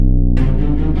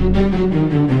I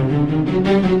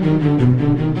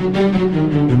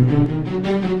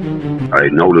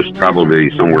noticed probably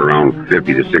somewhere around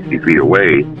 50 to 60 feet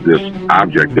away, this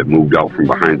object that moved out from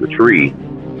behind the tree.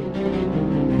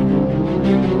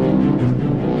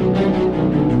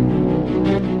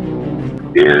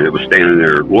 And it was standing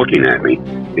there looking at me.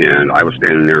 And I was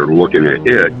standing there looking at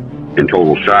it in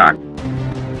total shock.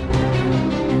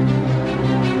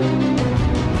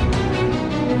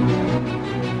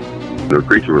 The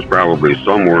creature was probably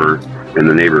somewhere in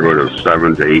the neighborhood of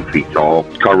 7 to 8 feet tall,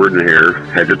 covered in hair,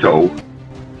 head to toe.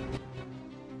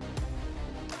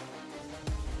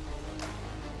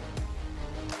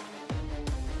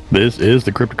 This is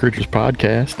the Cryptic Creatures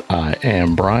Podcast. I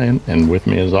am Brian, and with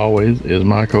me as always is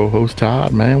my co-host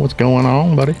Todd. Man, what's going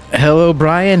on, buddy? Hello,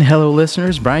 Brian. Hello,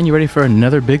 listeners. Brian, you ready for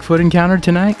another Bigfoot encounter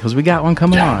tonight? Because we got one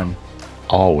coming on.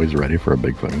 Always ready for a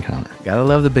Bigfoot encounter. Gotta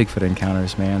love the Bigfoot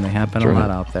encounters, man. They happen a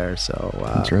lot out there. So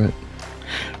that's right.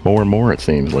 More and more, it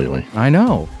seems, lately. I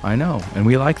know. And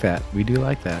we like that. We do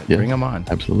like that. Yeah, bring them on.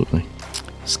 Absolutely.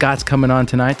 Scott's coming on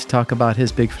tonight to talk about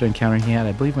his Bigfoot encounter he had,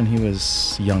 I believe, when he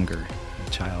was younger. A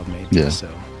child, maybe. Yeah.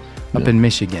 So, up in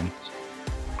Michigan.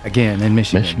 Again, in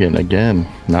Michigan. Michigan, again.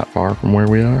 Not far from where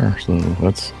we are. So,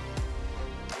 that's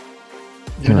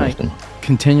interesting.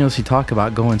 Continuously talk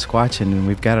about going squatching, and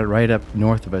we've got it right up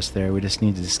north of us there. We just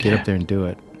need to just get up there and do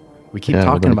it. We keep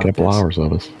talking about a couple hours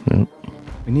of us. Yep.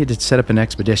 We need to set up an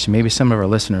expedition. Maybe some of our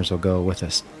listeners will go with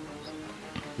us.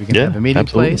 We can have a meeting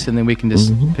place, and then we can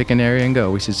just pick an area and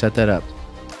go. We should set that up.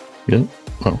 Yep.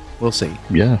 Well, we'll see.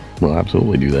 Yeah, we'll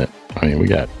absolutely do that. I mean, we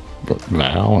got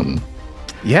Val and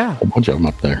a bunch of them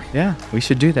up there. Yeah, we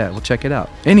should do that. We'll check it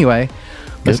out. Anyway,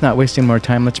 let's not waste any more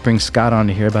time. Let's bring Scott on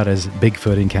to hear about his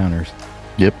Bigfoot encounters.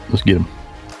 Yep, let's get him.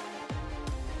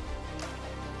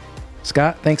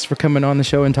 Scott, thanks for coming on the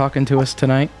show and talking to us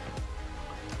tonight.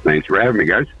 Thanks for having me,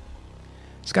 guys.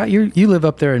 Scott, you live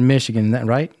up there in Michigan, is that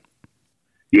right?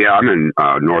 Yeah, I'm in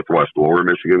northwest Lower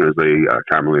Michigan, as they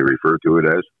commonly refer to it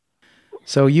as.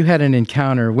 So you had an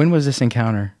encounter. When was this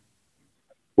encounter?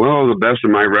 Well, the best of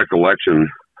my recollection,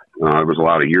 it was a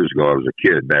lot of years ago. I was a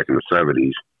kid back in the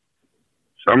 70s.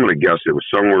 So I'm going to guess it was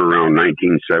somewhere around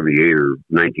 1978 or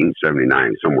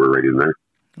 1979, somewhere right in there.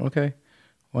 Okay.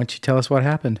 Why don't you tell us what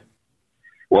happened?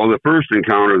 Well, the first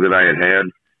encounter that I had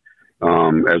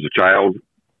as a child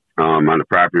on the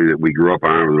property that we grew up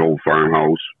on was an old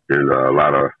farmhouse and a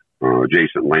lot of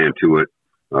adjacent land to it,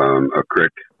 a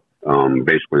creek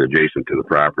basically adjacent to the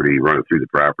property, running through the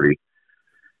property.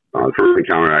 The first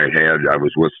encounter I had, I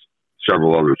was with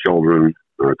several other children.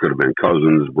 Could have been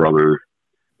cousins, brothers.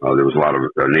 There was a lot of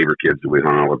neighbor kids that we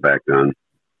hung out with back then.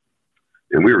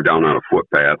 And we were down on a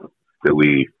footpath that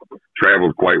we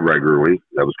traveled quite regularly.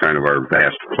 That was kind of our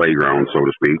vast playground, so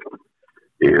to speak.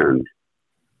 And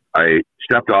I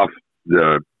stepped off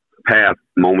the path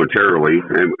momentarily,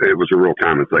 and it was a real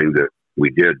common thing that we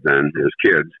did then as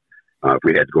kids. If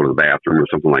we had to go to the bathroom or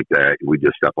something like that, we'd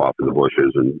just step off in the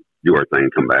bushes and do our thing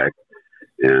and come back.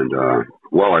 And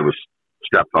while I was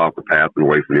stepped off the path and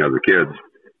away from the other kids,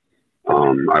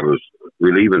 I was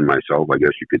relieving myself, I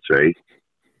guess you could say.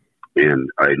 And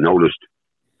I noticed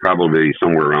probably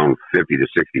somewhere around 50 to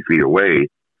 60 feet away,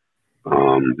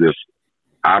 this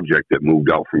object that moved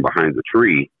out from behind the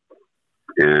tree,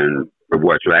 and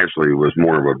which actually was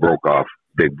more of a broke off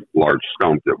big, large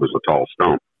stump that was a tall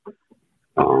stump.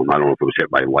 I don't know if it was hit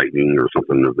by lightning or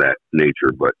something of that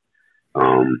nature, but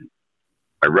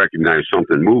I recognized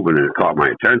something moving and it caught my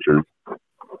attention.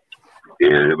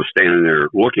 And it was standing there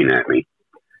looking at me.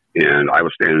 And I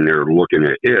was standing there looking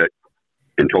at it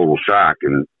in total shock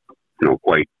and,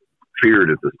 quite feared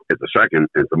at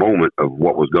the moment of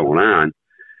what was going on.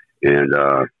 And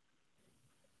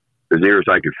as near as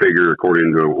I could figure,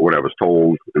 according to what I was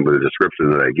told and with the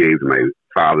description that I gave to my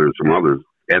father and some others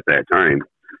at that time,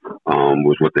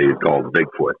 was what they called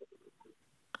Bigfoot.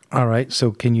 All right.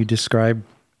 So can you describe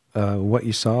what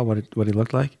you saw, what he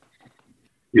looked like?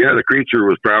 Yeah, the creature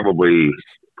was probably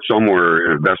somewhere,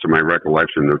 to the best of my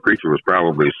recollection, the creature was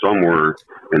probably somewhere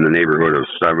in the neighborhood of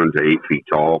 7 to 8 feet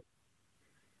tall.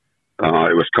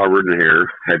 It was covered in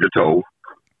hair, head to toe,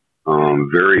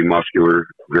 very muscular,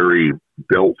 very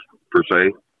built per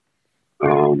se.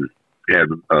 Had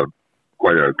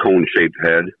quite a cone-shaped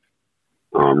head,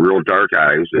 real dark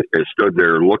eyes. It stood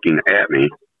there looking at me.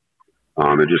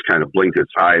 It just kind of blinked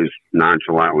its eyes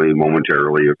nonchalantly,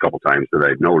 momentarily, a couple times that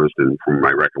I'd noticed, and from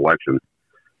my recollection,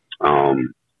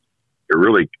 it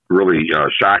really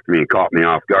shocked me and caught me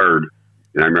off guard.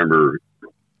 And I remember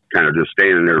kind of just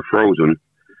standing there frozen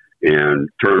and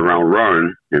turned around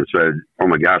running and said, "Oh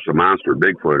my gosh, a monster,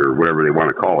 Bigfoot," or whatever they want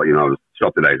to call it,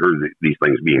 stuff that I heard these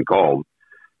things being called.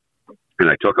 and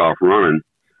I took off running.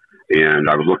 And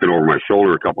I was looking over my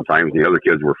shoulder a couple times, and the other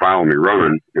kids were following me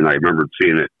running. And I remembered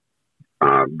seeing it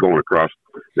going across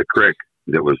the creek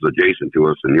that was adjacent to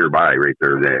us and nearby right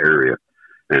there in that area.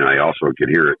 And I also could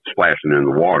hear it splashing in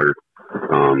the water,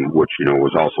 which,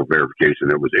 was also verification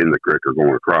that it was in the creek or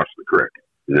going across the creek.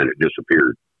 And then it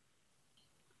disappeared.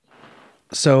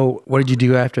 So what did you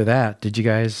do after that? Did you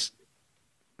guys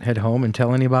head home and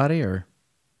tell anybody, or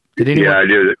did anyone? Yeah, I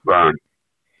did.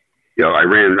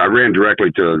 I ran directly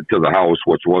to the house,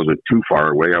 which wasn't too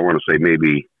far away. I want to say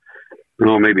maybe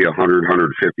 100,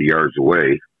 150 yards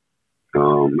away.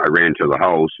 I ran to the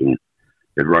house and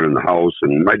had run in the house,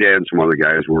 and my dad and some other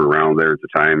guys were around there at the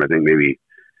time. I think maybe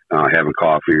having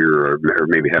coffee or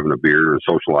maybe having a beer and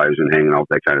socializing, hanging out,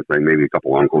 that kind of thing. Maybe a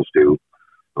couple uncles too,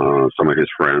 some of his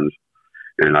friends.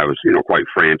 And I was, quite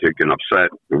frantic and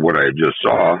upset with what I just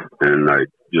saw, and I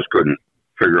just couldn't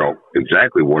figure out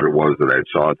exactly what it was that I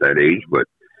saw at that age, but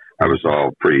I was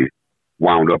all pretty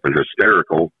wound up and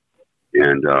hysterical.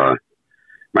 And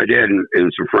my dad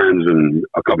and some friends and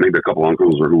maybe a couple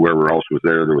uncles or whoever else was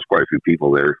there was quite a few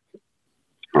people there.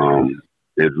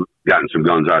 They had gotten some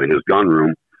guns out of his gun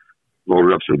room,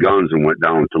 loaded up some guns, and went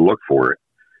down to look for it.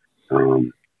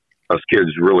 Us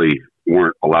kids really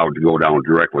weren't allowed to go down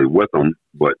directly with them,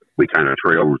 but we kind of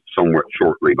trailed somewhat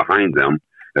shortly behind them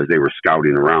as they were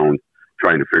scouting around,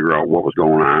 trying to figure out what was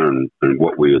going on and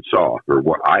what we had saw, or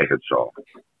what I had saw.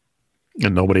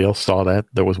 And nobody else saw that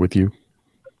was with you?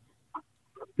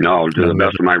 No, to the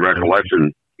best of my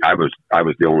recollection, I was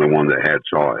the only one that had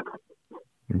saw it.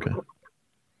 Okay.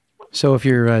 So if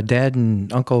your dad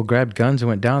and uncle grabbed guns and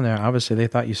went down there, obviously they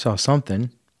thought you saw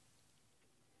something.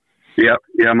 Yeah.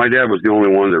 My dad was the only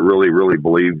one that really, really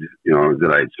believed,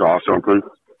 that I saw something.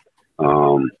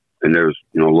 And there's,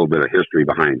 a little bit of history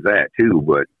behind that too.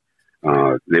 But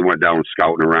they went down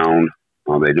scouting around.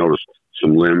 They noticed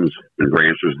some limbs and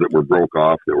branches that were broke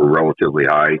off that were relatively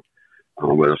high,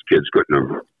 but us kids couldn't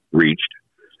have reached,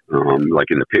 like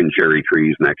in the pin cherry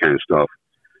trees and that kind of stuff.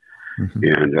 Mm-hmm.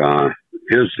 And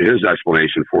his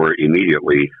explanation for it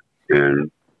immediately,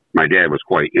 and my dad was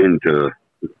quite into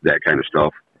that kind of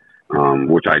stuff,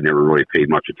 which I'd never really paid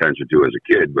much attention to as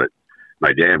a kid, but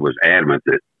my dad was adamant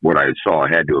that what I saw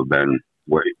had to have been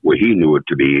what he knew it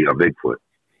to be a Bigfoot.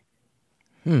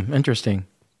 Interesting.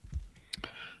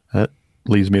 That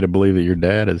leads me to believe that your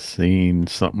dad has seen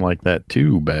something like that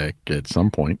too back at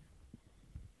some point.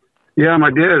 Yeah, my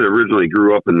dad originally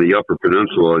grew up in the Upper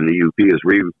Peninsula in the UP, as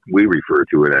we refer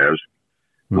to it as.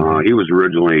 Mm-hmm. He was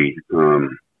originally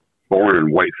born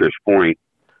in Whitefish Point,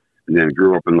 and then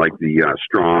grew up in like the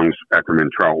Strongs, Eckerman,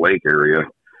 Trout Lake area.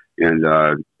 And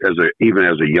even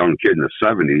as a young kid in the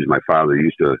 70s, my father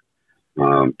used to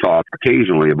talk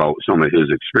occasionally about some of his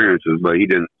experiences, but he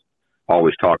didn't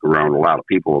always talk around a lot of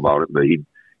people about it. But he'd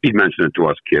mention it to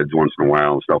us kids once in a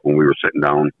while and stuff when we were sitting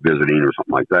down visiting or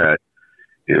something like that,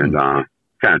 and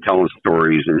kind of telling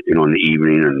stories, in the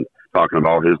evening and talking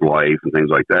about his life and things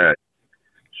like that.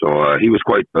 So he was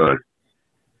quite the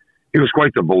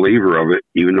believer of it,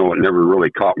 even though it never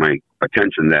really caught my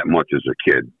attention that much as a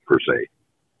kid per se.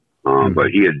 But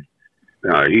he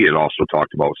had also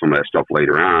talked about some of that stuff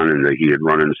later on, and that he had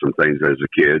run into some things as a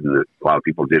kid, and that a lot of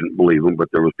people didn't believe him, but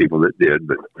there was people that did,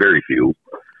 but very few.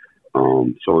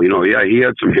 So he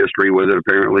had some history with it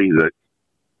apparently that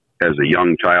as a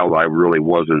young child I really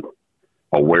wasn't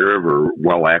aware of or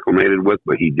well acclimated with,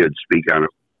 but he did speak on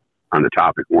the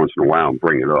topic once in a while and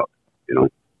bring it up.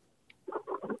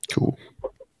 Cool.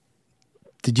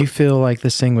 Did you feel like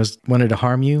this thing wanted to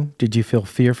harm you? Did you feel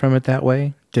fear from it that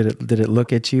way? Did it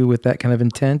look at you with that kind of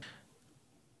intent?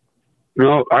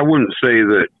 No, I wouldn't say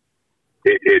that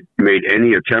it made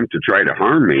any attempt to try to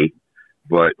harm me,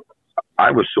 but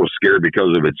I was so scared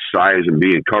because of its size and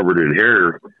being covered in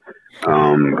hair.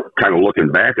 Kind of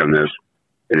looking back on this,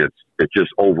 and it's just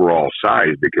overall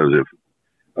size, because if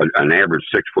an average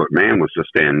 6-foot man was to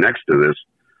stand next to this,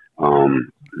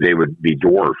 they would be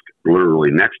dwarfed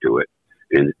literally next to it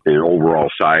in overall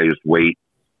size, weight,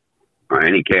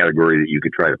 any category that you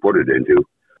could try to put it into.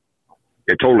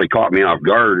 It totally caught me off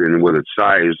guard, and with its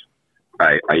size,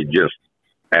 I just,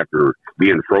 after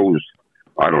being froze,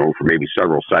 I don't know, for maybe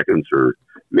several seconds or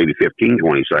maybe 15,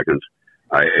 20 seconds,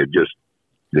 it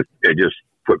just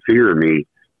put fear in me,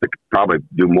 probably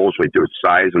due mostly to its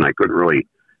size, and I couldn't really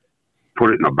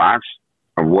put it in a box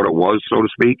of what it was, so to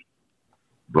speak.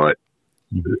 But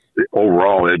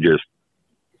overall, it just,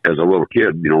 as a little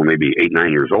kid, maybe 8, 9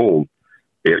 years old,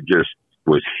 it just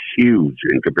was huge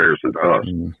in comparison to us.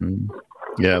 Mm-hmm.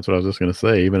 Yeah, that's what I was just going to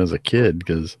say, even as a kid,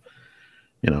 because,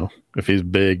 if he's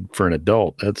big for an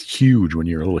adult, that's huge when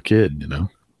you're a little kid,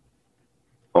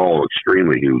 Oh,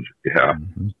 extremely huge. Yeah.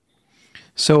 Mm-hmm.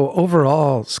 So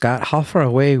overall, Scott, how far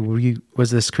away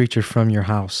was this creature from your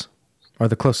house, or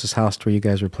the closest house to where you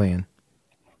guys were playing?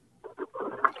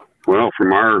 Well,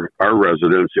 from our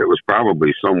residence, it was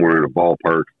probably somewhere in a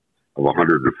ballpark of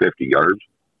 150 yards.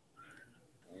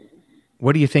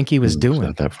 What do you think he was doing?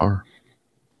 Not that far.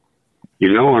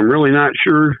 You know, I'm really not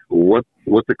sure what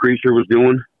the creature was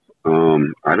doing.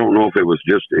 I don't know if it was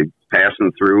just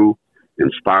passing through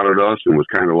and spotted us and was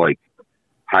kind of like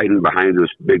hiding behind this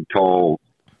big, tall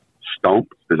stump,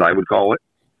 as I would call it,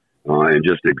 and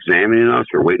just examining us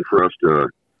or waiting for us to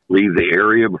leave the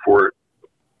area before it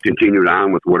continued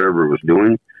on with whatever it was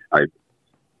doing.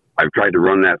 I've tried to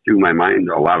run that through my mind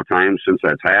a lot of times since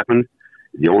that's happened.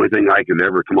 The only thing I could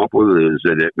ever come up with is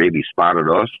that it maybe spotted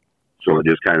us, so it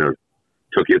just kind of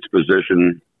took its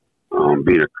position,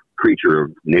 being a creature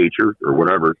of nature or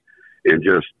whatever, and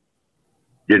just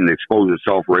didn't expose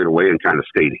itself right away and kind of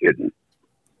stayed hidden.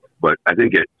 But I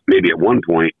think maybe at one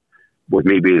point, with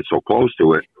me being so close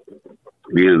to it,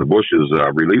 being in the bushes,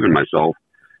 relieving myself,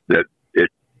 that it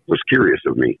was curious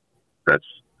of me. That's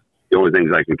the only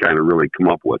things I can kind of really come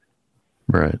up with.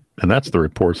 Right. And that's the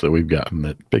reports that we've gotten,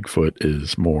 that Bigfoot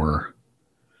is more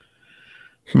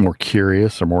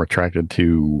curious or more attracted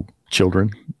to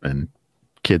children and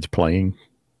kids playing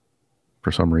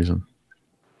for some reason.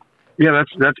 Yeah,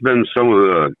 that's been some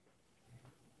of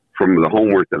from the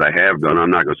homework that I have done.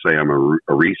 I'm not going to say I'm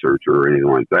a researcher or anything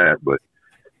like that, but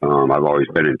I've always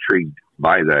been intrigued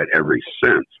by that ever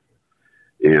since.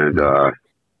 And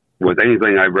with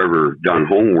anything I've ever done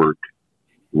homework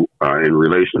in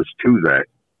relations to that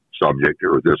subject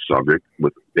or this subject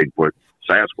with Bigfoot,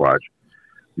 Sasquatch,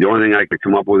 the only thing I could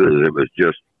come up with is it was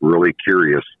just really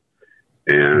curious,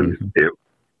 and it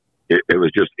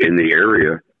was just in the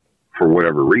area for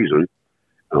whatever reason,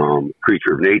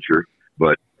 creature of nature,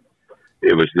 but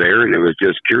it was there and it was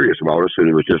just curious about us, and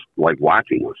it was just like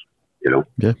watching us, you know?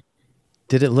 Yeah.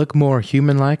 Did it look more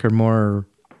human-like or more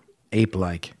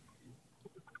ape-like?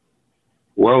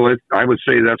 Well, I would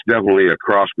say that's definitely a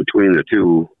cross between the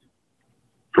two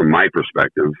from my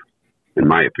perspective, in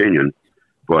my opinion,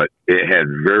 but it had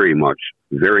very much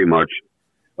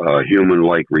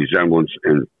human-like resemblance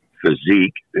and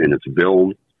physique in its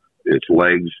build, its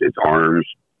legs, its arms,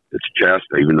 its chest,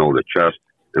 even though the chest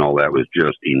and all that was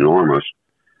just enormous.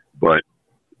 But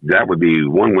that would be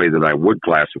one way that I would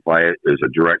classify it, as a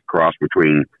direct cross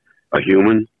between a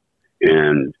human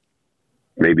and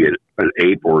maybe an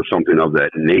ape or something of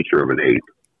that nature of an ape.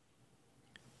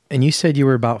 And you said you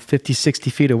were about 50, 60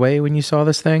 feet away when you saw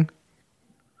this thing?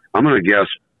 I'm going to guess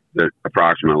that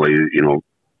approximately,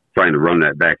 trying to run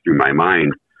that back through my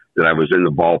mind, that I was in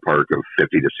the ballpark of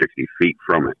 50 to 60 feet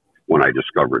from it when I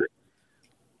discovered it.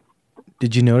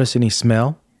 Did you notice any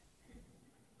smell?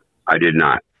 I did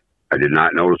not. I did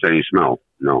not notice any smell,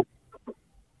 no.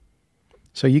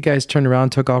 So you guys turned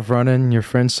around, took off running. Your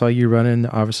friends saw you running,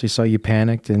 obviously saw you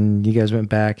panicked, and you guys went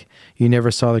back. You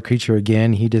never saw the creature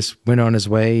again. He just went on his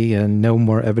way, and no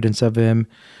more evidence of him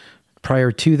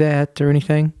prior to that or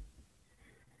anything?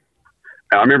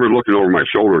 I remember looking over my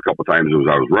shoulder a couple of times as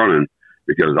I was running,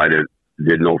 because I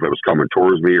didn't know if it was coming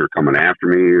towards me or coming after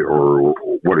me or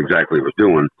what exactly it was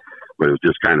doing. But it was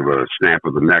just kind of a snap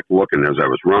of the neck looking as I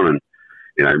was running.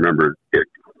 And I remember it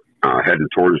heading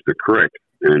towards the creek,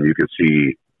 and you could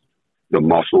see the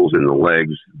muscles in the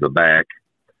legs, the back,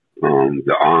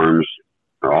 the arms,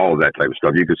 all of that type of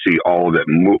stuff. You could see all of it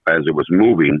as it was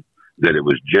moving, that it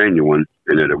was genuine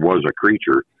and that it was a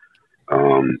creature.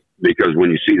 Because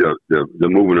when you see the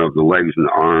movement of the legs and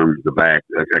the arm, the back,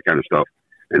 that kind of stuff,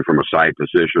 and from a side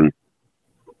position,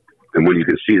 and when you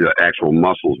can see the actual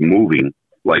muscles moving,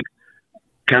 like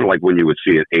kind of like when you would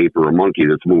see an ape or a monkey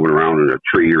that's moving around in a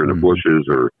tree or in the bushes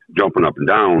or jumping up and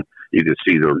down, you can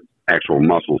see the actual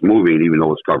muscles moving, even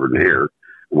though it's covered in hair,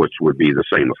 which would be the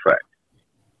same effect.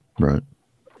 Right.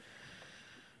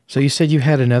 So you said you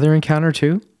had another encounter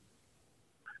too?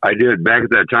 I did. Back at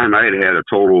that time, I had a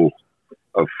total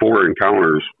of 4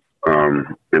 encounters,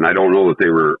 and I don't know that they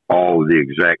were all the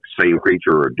exact same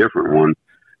creature or a different one.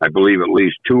 I believe at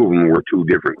least 2 of them were 2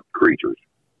 different creatures.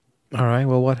 All right.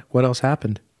 Well, what else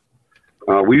happened?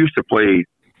 We used to play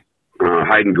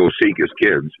hide and go seek as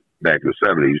kids back in the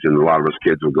 70s, and a lot of us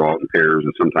kids would go out in pairs,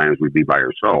 and sometimes we'd be by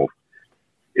ourselves.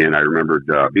 And I remembered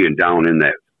being down in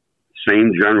that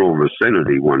same general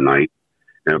vicinity one night,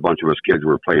 and a bunch of us kids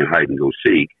were playing hide and go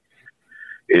seek.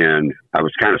 And I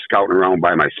was kind of scouting around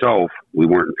by myself. We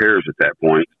weren't in pairs at that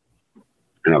point.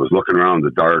 And I was looking around in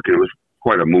the dark, and it was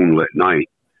quite a moonlit night.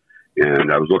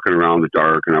 And I was looking around in the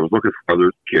dark, and I was looking for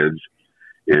other kids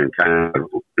and kind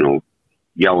of,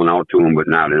 yelling out to them, but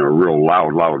not in a real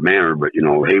loud manner. But, you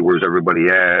know, hey, where's everybody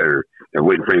at? Or they're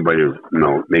waiting for anybody to, you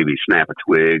know, maybe snap a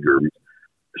twig or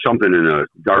something in the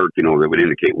dark, you know, that would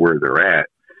indicate where they're at.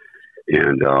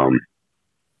 And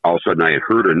all of a sudden I had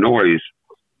heard a noise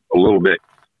a little bit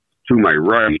to my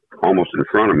right, almost in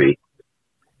front of me.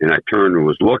 And I turned and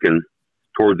was looking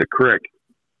toward the creek.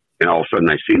 And all of a sudden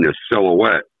I seen this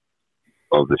silhouette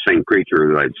of the same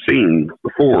creature that I'd seen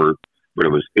before, but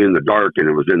it was in the dark and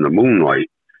it was in the moonlight,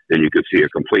 and you could see a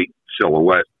complete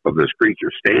silhouette of this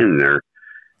creature standing there.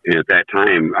 And at that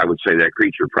time, I would say that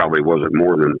creature probably wasn't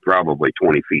more than probably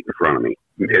 20 feet in front of me,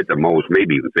 at the most,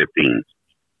 maybe even 15.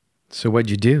 So what'd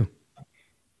you do?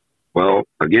 Well,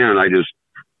 again, I just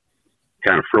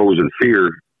kind of froze in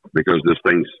fear because this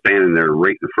thing's standing there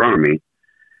right in front of me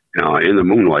in the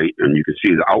moonlight, and you could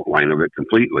see the outline of it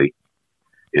completely.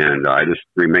 And I just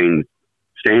remained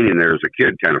standing there as a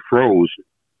kid, kind of froze,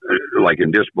 like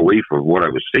in disbelief of what I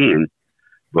was seeing.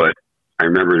 But I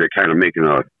remember it kind of making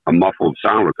a muffled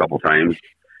sound a couple times,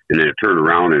 and then it turned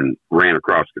around and ran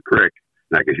across the creek,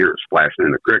 and I could hear it splashing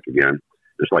in the creek again,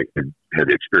 just like I had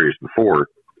experienced before.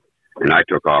 And I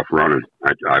took off running.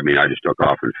 I mean, I just took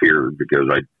off in fear because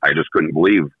I just couldn't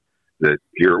believe that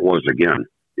here it was again,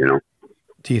 you know.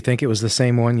 Do you think it was the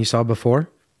same one you saw before?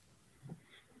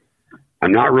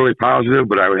 I'm not really positive,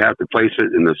 but I would have to place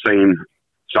it in the same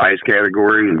size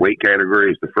category and weight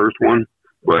category as the first one.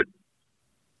 But,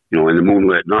 you know, in the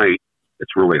moonlit night,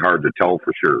 it's really hard to tell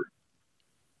for sure.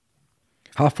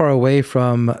 How far away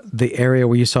from the area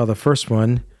where you saw the first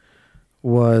one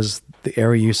was the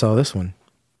area you saw this one?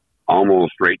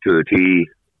 Almost right to the T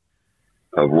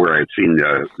of where I'd seen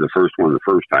the first one the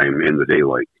first time in the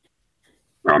daylight.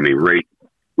 I mean,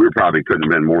 we probably couldn't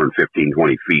have been more than 15,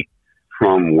 20 feet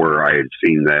from where I had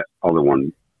seen that other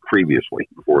one previously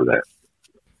before that.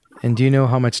 And do you know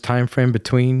how much time frame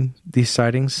between these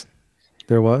sightings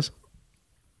there was?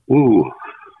 Ooh,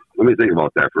 let me think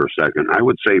about that for a second. I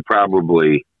would say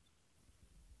probably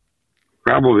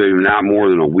not more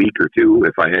than a week or two.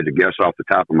 If I had to guess off the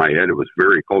top of my head, it was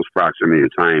very close proximity of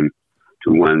time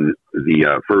to when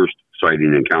the first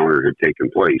sighting encounter had taken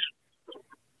place.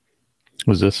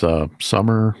 Was this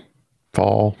summer,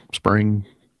 fall, spring?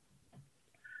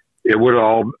 It would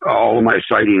all of my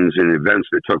sightings and events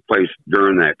that took place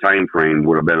during that time frame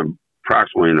would have been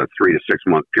approximately in a 3 to 6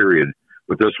 month period.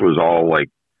 But this was all like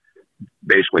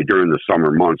basically during the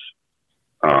summer months,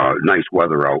 nice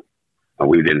weather out.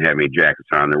 We didn't have any jackets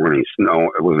on. There wasn't any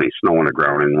snow. It wasn't any snow on the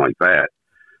ground, anything like that.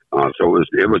 So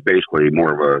it was basically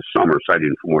more of a summer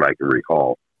sighting from what I can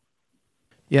recall.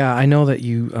 Yeah, I know that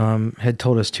you had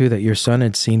told us too that your son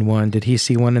had seen one. Did he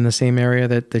see one in the same area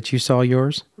that you saw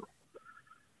yours?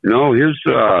 No, his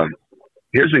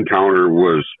encounter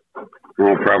was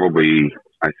probably,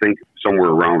 I think, somewhere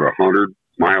around 100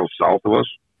 miles south of us,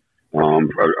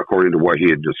 according to what he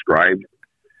had described.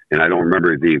 And I don't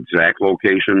remember the exact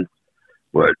location,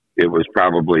 but it was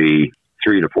probably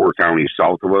 3 to 4 counties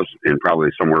south of us and probably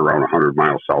somewhere around 100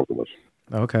 miles south of us.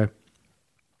 Okay.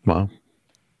 Wow.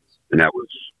 And that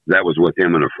was with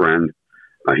him and a friend.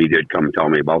 He did come tell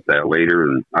me about that later,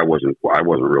 and I wasn't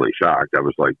really shocked. I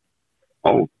was like,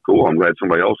 oh, cool. I'm glad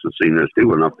somebody else has seen this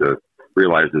too, enough to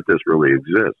realize that this really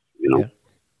exists, you know?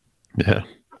 Yeah.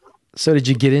 So did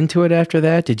you get into it after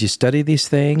that? Did you study these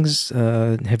things?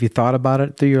 Have you thought about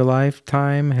it through your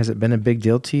lifetime? Has it been a big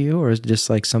deal to you, or is it just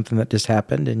like something that just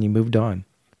happened and you moved on?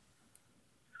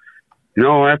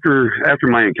 No, after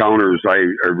my encounters, I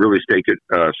really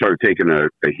started taking a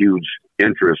huge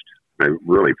interest. I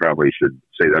really probably should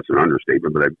say that's an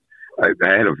understatement, but I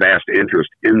had a vast interest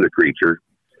in the creature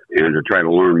and to try to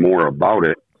learn more about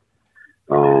it.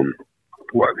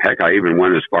 Heck, I even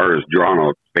went as far as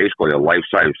drawing basically a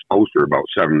life-size poster about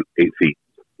 7-8 feet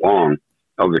long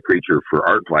of the creature for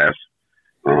art class.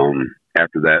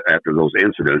 After those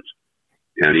incidents,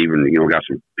 and even got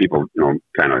some people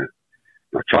kind of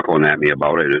chuckling at me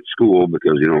about it at school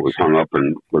because it was hung up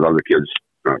and with other kids'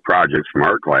 projects from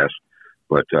art class.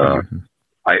 But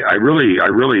I really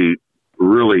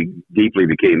deeply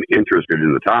became interested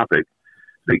in the topic,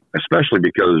 especially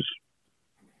because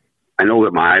I know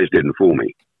that my eyes didn't fool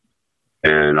me.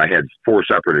 And I had 4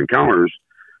 separate encounters,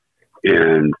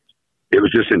 and it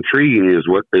was just intriguing as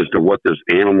to what this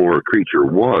animal or creature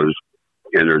was.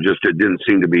 And it didn't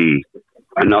seem to be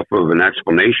enough of an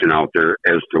explanation out there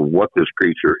as to what this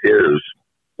creature is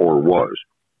or was.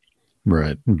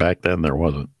 Right. Back then there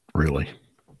wasn't really.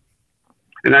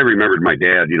 And I remembered my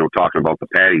dad, talking about the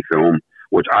Patty film,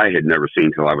 which I had never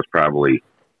seen till I was probably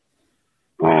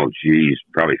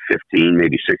 15,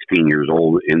 maybe 16 years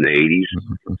old in the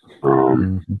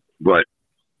 80s. But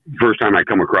first time I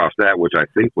come across that, which I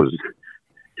think was,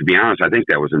 to be honest, I think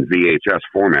that was in VHS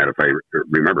format, if I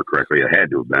remember correctly. It had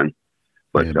to have been.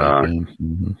 But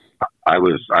I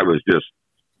was just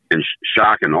in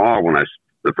shock and awe when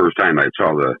the first time I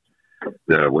saw the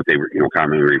what they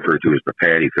commonly refer to as the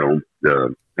Patty film,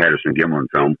 the Patterson-Gimlin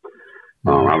film.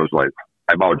 I was like,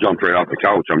 I about jumped right off the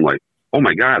couch. I'm like, oh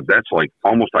my God, that's like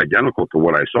almost identical to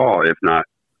what I saw, if not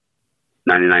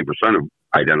 99% of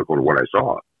identical to what I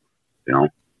saw,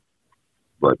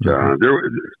 But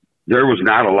there was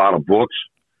not a lot of books,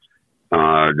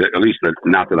 at least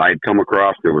not that I'd come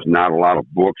across. There was not a lot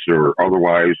of books or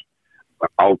otherwise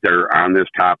out there on this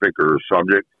topic or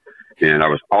subject. And I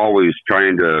was always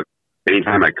trying to,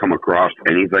 anytime I come across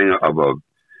anything of a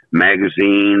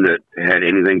magazine that had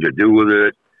anything to do with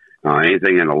it,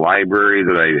 anything in a library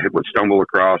that I would stumble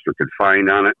across or could find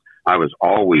on it, I was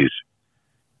always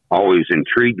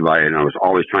intrigued by it, and I was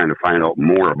always trying to find out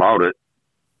more about it.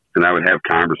 And I would have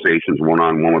conversations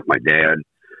one-on-one with my dad,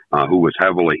 who was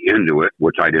heavily into it,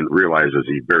 which I didn't realize as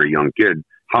a very young kid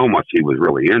how much he was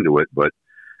really into it. But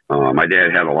my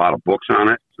dad had a lot of books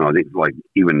on it. So I think like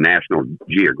even National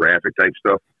Geographic type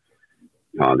stuff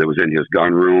that was in his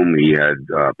gun room. He had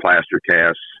plaster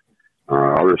casts,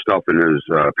 other stuff in his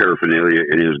paraphernalia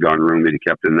in his gun room that he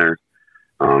kept in there.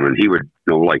 And he would,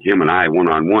 like him and I,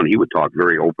 one-on-one, he would talk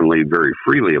very openly, very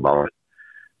freely about it.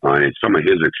 And some of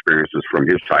his experiences from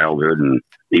his childhood and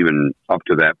even up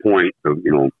to that point of,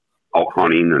 out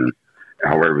hunting and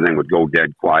how everything would go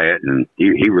dead quiet. And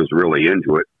he was really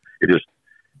into it. It just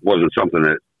wasn't something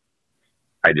that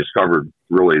I discovered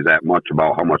really that much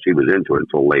about how much he was into it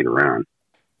until later on.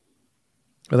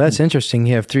 Well, that's interesting.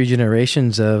 You have 3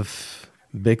 generations of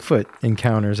Bigfoot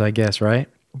encounters, I guess, right?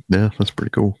 Yeah, that's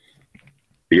pretty cool.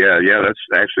 Yeah, that's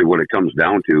actually what it comes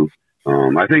down to.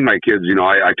 I think my kids,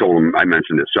 I told them, I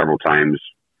mentioned it several times.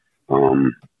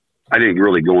 I didn't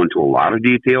really go into a lot of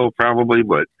detail probably,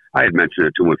 but I had mentioned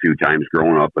it to them a few times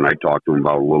growing up, and I talked to them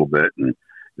about it a little bit. And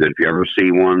that if you ever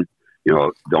see one,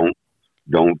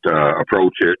 don't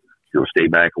approach it. Stay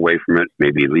back away from it.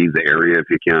 Maybe leave the area if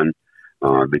you can,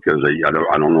 because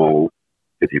I don't know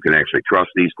if you can actually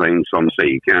trust these things. Some say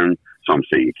you can, some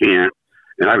say you can't.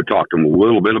 And I would talk to them a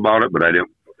little bit about it, but I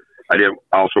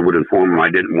also would inform them I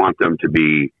didn't want them to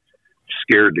be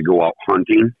scared to go out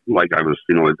hunting. Like I was,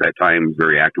 at that time,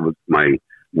 very active with my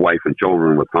wife and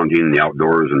children with hunting in the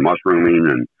outdoors and mushrooming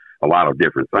and a lot of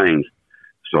different things.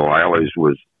 So I always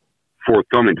was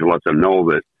forthcoming to let them know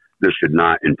that this should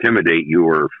not intimidate you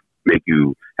or make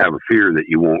you have a fear that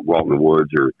you won't go out in the woods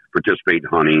or participate in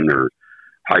hunting or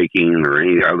hiking or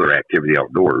any other activity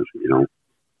outdoors,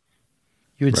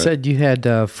 You had said you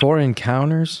had 4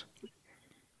 encounters?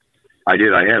 I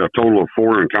did. I had a total of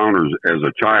 4 encounters as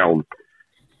a child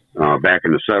back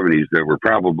in the 70s that were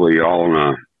probably all in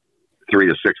a 3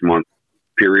 to 6 month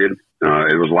period.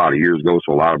 It was a lot of years ago,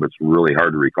 so a lot of it's really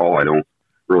hard to recall. I don't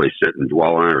really sit and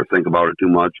dwell on it or think about it too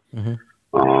much.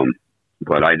 Mm-hmm.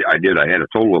 But I did. I had a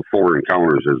total of 4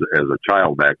 encounters as a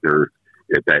child back there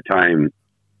at that time,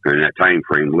 in that time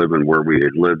frame, living where we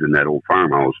had lived in that old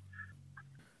farmhouse.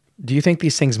 Do you think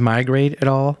these things migrate at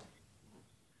all?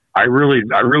 I really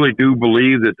do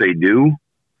believe that they do,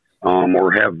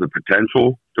 or have the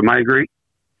potential to migrate.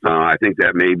 I think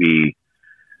that may be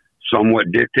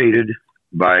somewhat dictated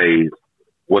by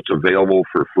what's available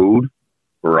for food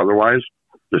or otherwise,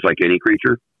 just like any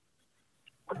creature.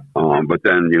 But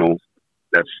then,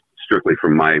 that's strictly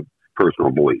from my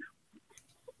personal belief.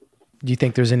 Do you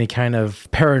think there's any kind of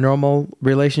paranormal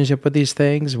relationship with these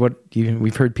things?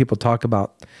 We've heard people talk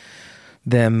about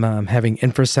them having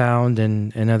infrasound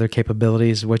and other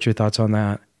capabilities. What's your thoughts on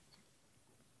that?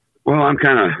 Well, I'm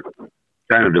kind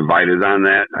of divided on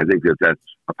that. I think that that's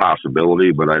a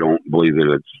possibility, but I don't believe that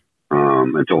it's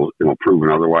until proven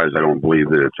otherwise. I don't believe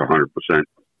that it's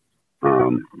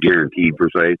 100% guaranteed per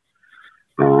se.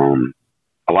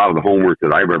 A lot of the homework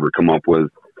that I've ever come up with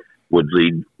would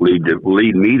lead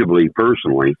me to believe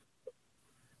personally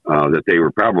that they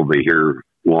were probably here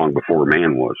long before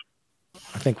man was.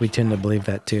 I think we tend to believe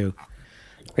that too.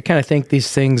 I kind of think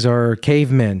these things are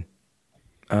cavemen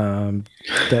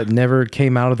that never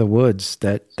came out of the woods,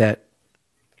 that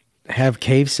have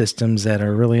cave systems that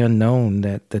are really unknown,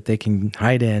 that they can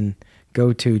hide in,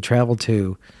 go to, travel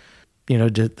to,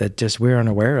 that just we're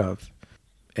unaware of.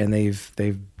 And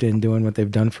they've been doing what they've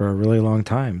done for a really long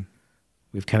time.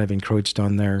 We've kind of encroached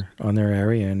on their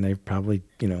area, and they've probably,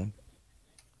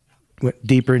 went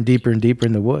deeper and deeper and deeper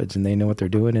in the woods, and they know what they're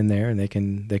doing in there, and they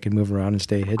can move around and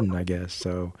stay hidden, I guess.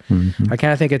 So I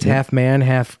kind of think it's half man,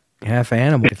 half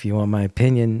animal, if you want my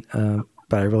opinion,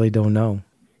 but I really don't know.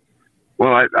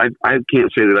 Well, I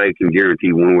can't say that I can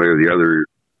guarantee one way or the other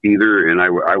either, and I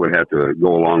would have to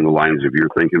go along the lines of your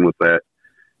thinking with that.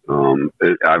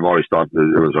 I've always thought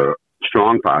that there was a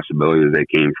strong possibility that they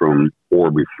came from or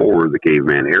before the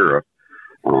caveman era,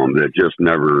 that just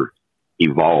never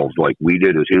evolved like we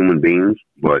did as human beings.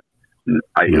 But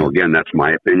again, that's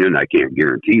my opinion. I can't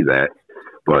guarantee that,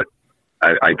 but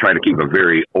I try to keep a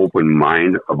very open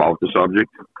mind about the subject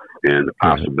and the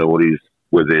possibilities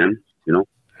within,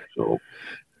 so.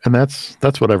 And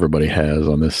that's what everybody has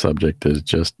on this subject is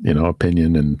just,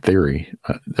 opinion and theory.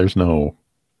 There's nobody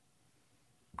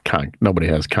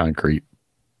has concrete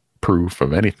proof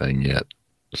of anything yet.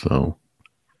 So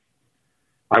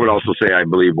I would also say I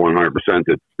believe 100%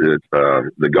 that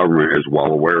the government is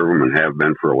well aware of them and have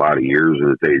been for a lot of years,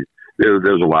 and that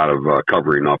there's a lot of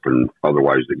covering up and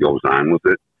otherwise that goes on with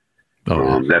it.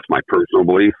 That's my personal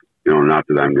belief. Not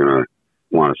that I'm going to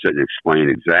want to sit and explain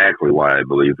exactly why I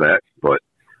believe that, but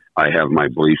I have my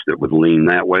beliefs that would lean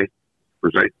that way,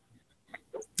 per se.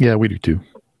 Yeah, we do too.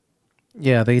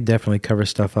 Yeah, they definitely cover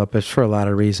stuff up. It's for a lot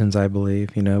of reasons, I believe.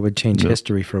 It would change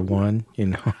history for one,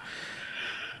 It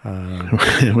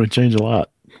would change a lot,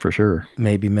 for sure.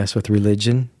 Maybe mess with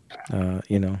religion, do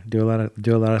a lot of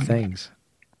things.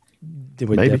 It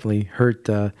would definitely hurt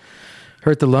the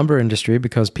lumber industry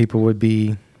because people would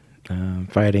be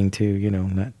fighting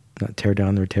to, not tear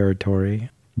down their territory.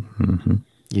 Mm-hmm.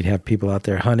 You'd have people out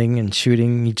there hunting and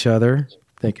shooting each other,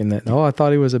 thinking that, I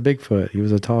thought he was a Bigfoot. He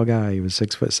was a tall guy. He was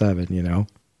 6'7",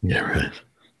 Yeah, right.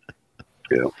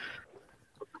 Yeah.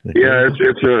 Yeah,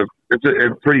 it's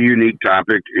a pretty unique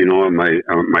topic.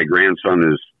 My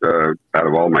grandson is out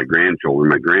of all my grandchildren,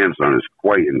 my grandson is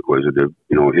quite inquisitive.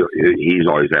 He's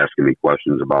always asking me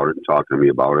questions about it and talking to me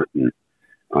about it, and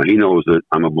he knows that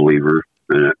I'm a believer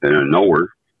and a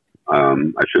knower.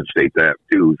 I should state that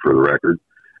too, for the record.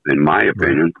 In my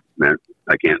opinion, that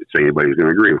I can't say anybody's going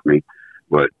to agree with me,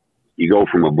 but you go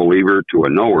from a believer to a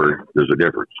knower, there's a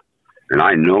difference. And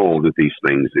I know that these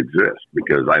things exist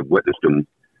because I've witnessed them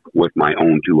with my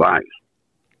own two eyes.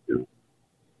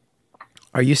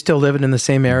 Are you still living in the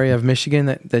same area of Michigan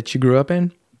that you grew up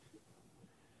in?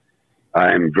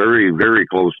 I'm very, very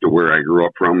close to where I grew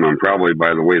up from. I'm probably,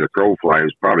 by the way the crow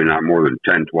flies, probably not more than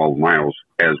 10, 12 miles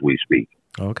as we speak.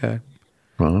 Okay.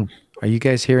 Wow. Are you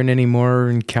guys hearing any more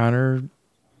encounters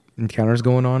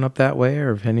going on up that way,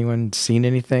 or have anyone seen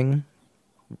anything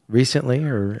recently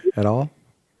or at all?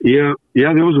 Yeah.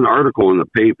 There was an article in the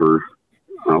paper,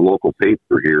 a local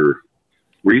paper here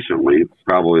recently,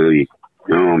 probably,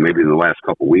 maybe in the last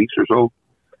couple of weeks or so,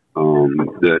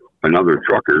 that another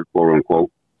trucker, quote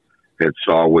unquote, had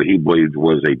saw what he believed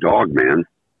was a dog man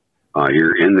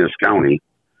here in this county.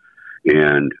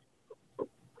 And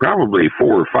probably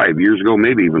 4 or 5 years ago,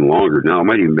 maybe even longer now, it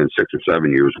might even been 6 or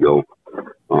 7 years ago,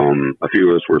 a few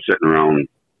of us were sitting around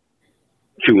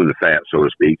chewing the fat, so to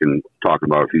speak, and talking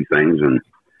about a few things. And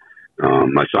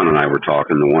my son and I were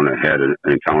talking, the one that had an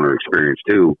encounter experience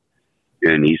too.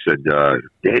 And he said,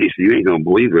 Daddy, so you ain't going to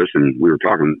believe this. And we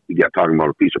got talking about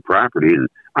a piece of property, and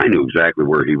I knew exactly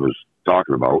where he was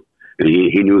talking about. And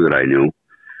he knew that I knew.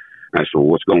 I said, well,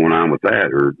 what's going on with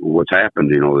that? Or what's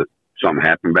happened? That something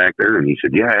happened back there? And he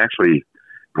said, yeah, actually,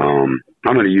 I'm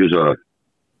going to use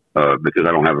because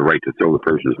I don't have the right to throw the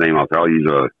person's name out there, I'll use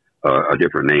a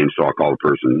different name, so I'll call the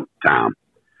person Tom.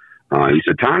 He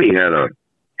said, Tommy had a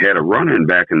run-in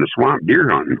back in the swamp deer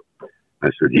hunting. I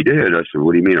said, he did? I said,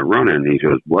 what do you mean a run-in? He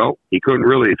goes, well, he couldn't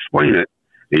really explain it.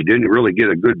 He didn't really get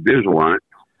a good visual on it,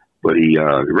 but he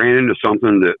ran into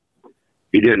something that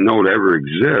he didn't know to ever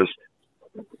exist.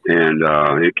 And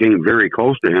it came very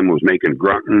close to him, was making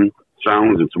grunting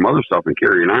sounds and some other stuff and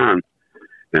carrying on.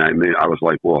 And I was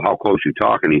like, well, how close you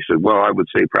talking? He said, well, I would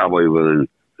say probably within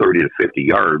 30 to 50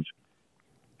 yards.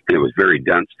 And it was very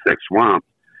dense, thick swamp.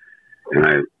 And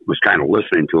I was kind of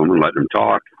listening to him and letting him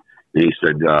talk. And he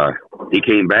said, he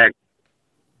came back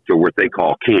to what they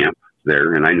call camp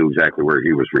there. And I knew exactly where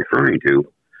he was referring to.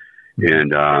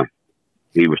 And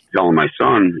he was telling my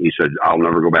son, he said, I'll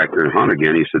never go back there and hunt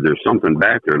again. He said, there's something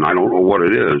back there, and I don't know what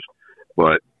it is,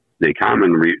 but they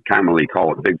commonly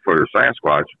call it Bigfoot or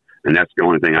Sasquatch. And that's the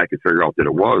only thing I could figure out that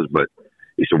it was. But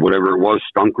he said, whatever it was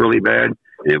stunk really bad.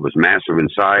 And it was massive in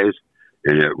size.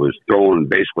 And it was throwing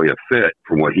basically a fit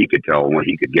from what he could tell and what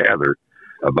he could gather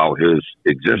about his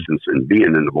existence and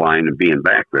being in the blind and being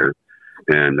back there.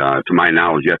 And to my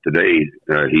knowledge, yet today,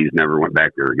 he's never went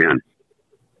back there again.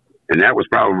 And that was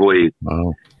probably,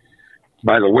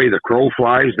 by the way the crow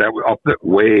flies, that was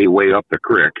way up the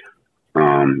creek,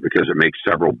 because it makes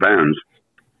several bends.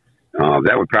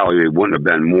 That wouldn't have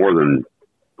been more than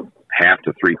half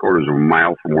to 3/4 of a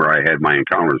mile from where I had my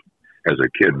encounters as a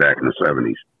kid back in the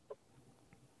 70s.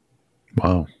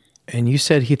 Wow. And you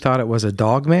said he thought it was a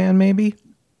dog man, maybe?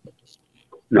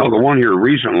 No, the one here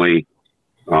recently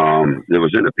that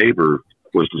was in the paper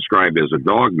was described as a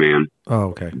dog man. Oh,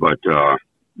 okay. But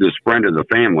this friend of the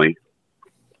family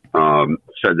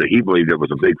said that he believed it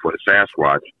was a Bigfoot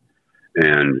Sasquatch.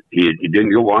 And he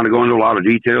didn't want to go into a lot of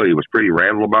detail. He was pretty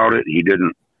rattled about it. He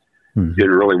didn't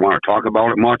really want to talk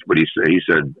about it much, but he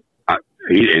said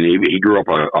he grew up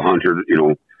a hunter,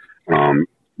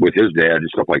 with his dad and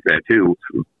stuff like that too,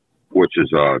 which is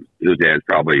his dad's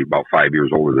probably about 5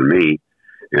 years older than me.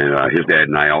 And his dad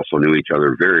and I also knew each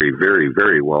other very, very,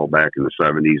 very well back in the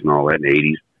 70s and all that, in the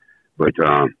 80s. But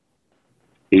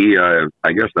he,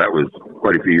 I guess that was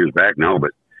quite a few years back now,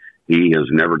 but he has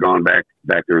never gone back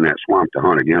there in that swamp to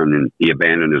hunt again. And he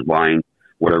abandoned his blind,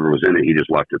 whatever was in it, he just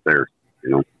left it there,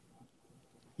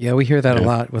 Yeah, we hear that a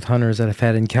lot with hunters that have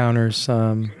had encounters.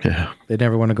 They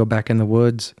never want to go back in the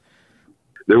woods.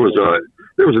 There was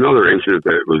another incident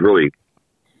that was really,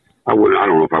 I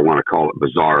don't know if I want to call it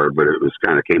bizarre, but it was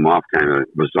came off kind of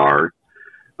bizarre.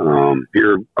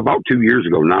 Here about 2 years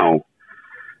ago now,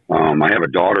 I have a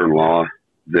daughter-in-law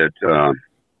that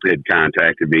had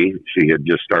contacted me. She had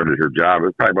just started her job. It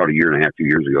was probably about a year and a half, 2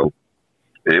 years ago,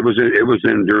 and it was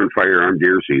during firearm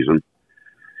deer season,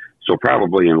 so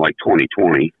probably in like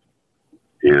 2020.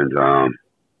 And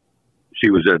she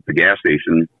was at the gas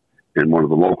station in one of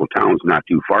the local towns not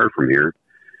too far from here.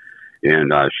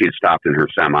 And she had stopped in her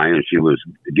semi, and she was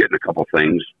getting a couple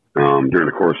things during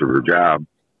the course of her job.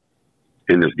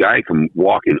 And this guy come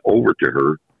walking over to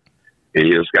her,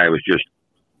 and this guy was just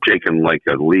shaking like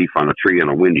a leaf on a tree on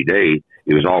a windy day.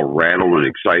 He was all rattled and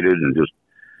excited and just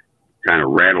kind of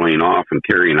rattling off and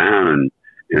carrying on.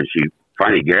 And she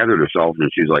finally gathered herself, and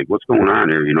she's like, "What's going on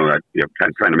here?" Kind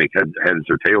of trying to make heads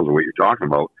or tails of what you're talking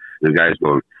about. And the guy's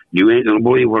going, "You ain't going to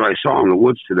believe what I saw in the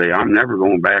woods today. I'm never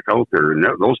going back out there. And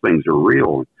those things are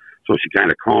real." So she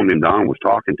kind of calmed him down, was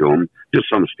talking to him, just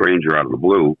some stranger out of the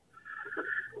blue.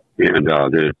 And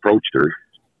they approached her.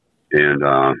 And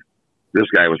this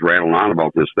guy was rattling on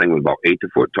about this thing. It was about 8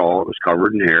 foot tall. It was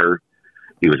covered in hair.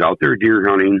 He was out there deer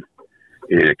hunting,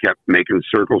 and it kept making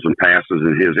circles and passes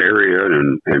in his area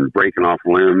and breaking off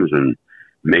limbs and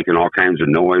making all kinds of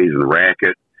noise and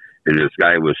racket. And this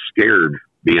guy was scared,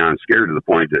 beyond scared, to the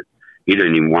point that he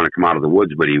didn't even want to come out of the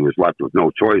woods, but he was left with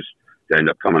no choice to end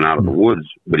up coming out of the woods.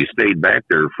 But he stayed back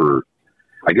there for,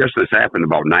 I guess this happened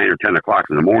about 9 or 10 o'clock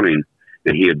in the morning,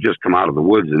 and he had just come out of the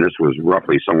woods, and this was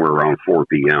roughly somewhere around 4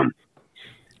 p.m.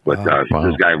 But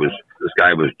this guy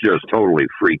was just totally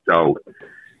freaked out.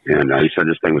 And he said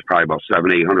this thing was probably about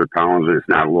 700-800 pounds, and it's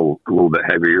not a little bit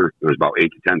heavier. It was about 8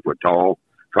 to 10 foot tall,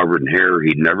 covered in hair.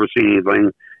 He'd never seen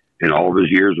anything in all of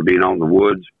his years of being out in the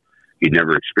woods. He'd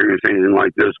never experienced anything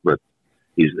like this, but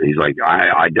he's like,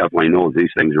 I definitely know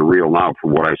these things are real now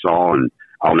from what I saw, and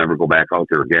I'll never go back out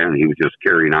there again. And he was just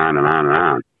carrying on and on and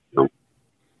on.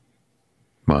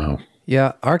 Wow.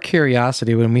 Yeah, our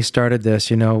curiosity when we started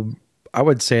this, I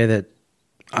would say that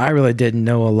I really didn't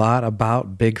know a lot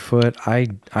about Bigfoot.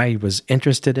 I was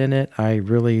interested in it. I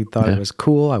really thought it was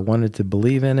cool. I wanted to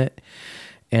believe in it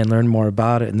and learn more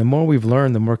about it. And the more we've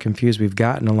learned, the more confused we've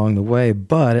gotten along the way.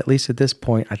 But at least at this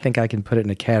point, I think I can put it in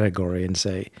a category and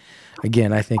say,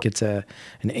 again, I think it's an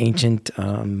ancient,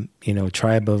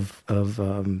 tribe of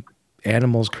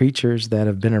animals, creatures that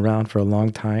have been around for a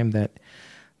long time that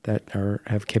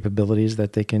have capabilities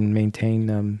that they can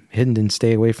maintain hidden and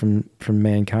stay away from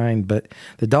mankind. But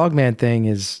the Dogman thing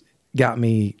has got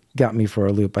me for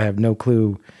a loop. I have no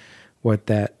clue what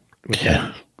that.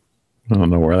 I don't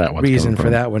know where that one's reason for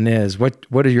that one is. What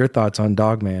are your thoughts on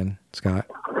Dogman, Scott?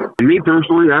 Me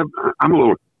personally, I'm a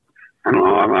little, I don't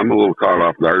know, I'm a little caught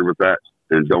off guard with that,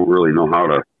 and don't really know how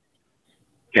to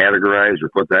categorize or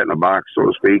put that in a box, so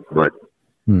to speak. But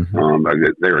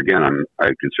there again,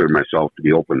 I consider myself to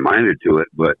be open-minded to it,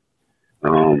 but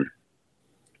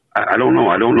I don't know.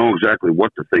 I don't know exactly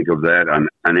what to think of that on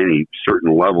any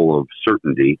certain level of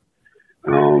certainty,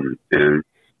 and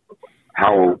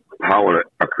how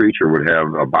a creature would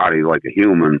have a body like a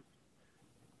human,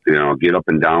 get up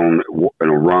and down,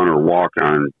 run or walk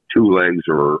on two legs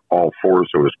or all four,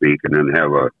 so to speak, and then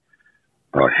have a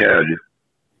head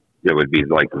that would be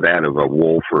like that of a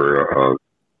wolf or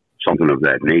something of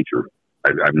that nature.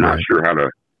 I'm not sure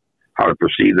how to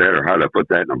perceive that or how to put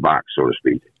that in a box, so to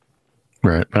speak.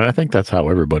 Right. And I think that's how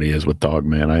everybody is with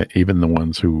Dogman. Even the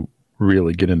ones who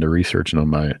really get into researching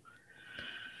them,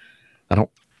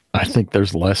 I think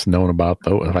there's less known about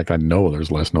those. In fact, I know there's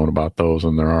less known about those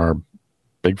than there are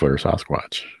Bigfoot or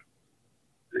Sasquatch.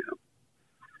 Yeah.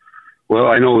 Well,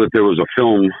 I know that there was a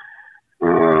film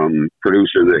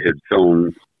producer that had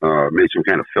made some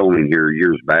kind of filming here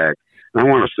years back. And I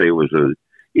want to say it was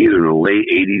either in the late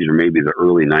 80s or maybe the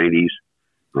early 90s,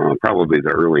 probably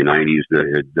the early 90s,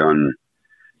 that had done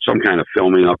some kind of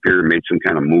filming up here, made some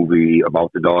kind of movie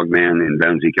about the Dogman in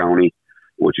Benzie County,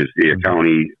 which is the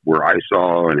county where I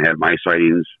saw and had my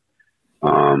sightings,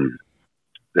 the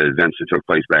events that took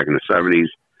place back in the 70s.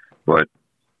 But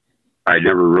I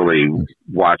never really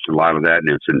watched a lot of that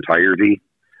in its entirety.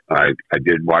 I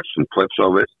did watch some clips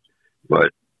of it,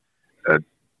 but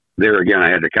there again, I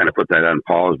had to kind of put that on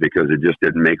pause because it just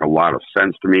didn't make a lot of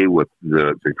sense to me with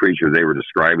the creature they were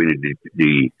describing and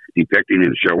depicting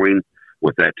and showing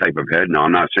with that type of head. Now,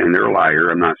 I'm not saying they're a liar.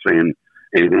 I'm not saying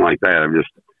anything like that. I'm just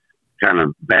kind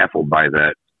of baffled by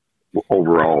that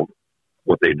overall,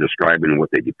 what they describe and what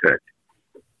they depict.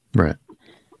 Right.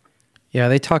 Yeah,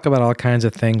 they talk about all kinds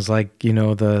of things like,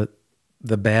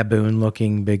 the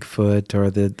baboon-looking Bigfoot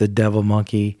or the devil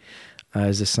monkey.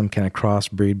 Is this some kind of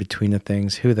crossbreed between the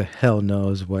things? Who the hell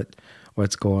knows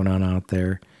what's going on out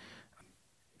there?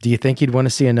 Do you think you'd want to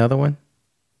see another one?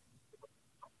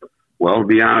 Well, to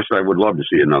be honest, I would love to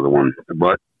see another one,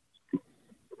 but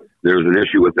there's an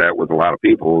issue with that with a lot of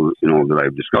people, that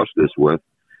I've discussed this with.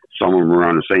 Some of them are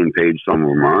on the same page, some of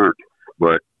them aren't.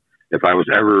 But if I was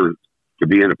ever to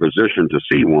be in a position to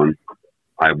see one,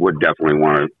 I would definitely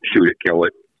want to shoot it, kill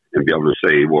it, and be able to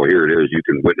say, well, here it is. You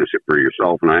can witness it for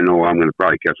yourself. And I know I'm going to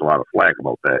probably catch a lot of flack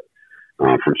about that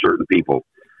from certain people.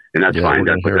 And that's fine.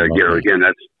 Again,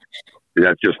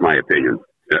 that's just my opinion.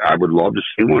 I would love to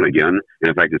see one again.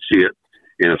 And if I could see it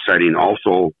in a setting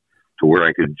also to where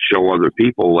I could show other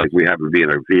people, like we happen to be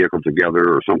in a vehicle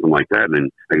together or something like that, and then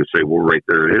I could say, well, right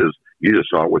there it is. You just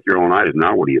saw it with your own eyes.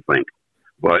 Now what do you think?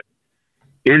 But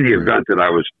in the event that I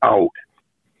was out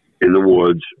in the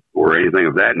woods or anything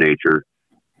of that nature,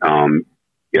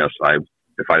 yes,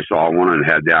 if I saw one and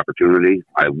had the opportunity,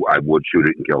 I would shoot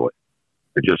it and kill it,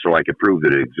 just so I could prove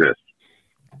that it exists.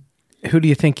 Who do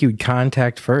you think you'd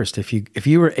contact first if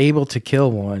you were able to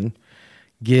kill one,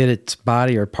 get its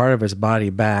body or part of its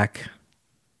body back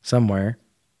somewhere?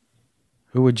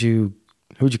 Who would you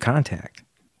contact?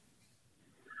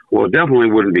 Well, it definitely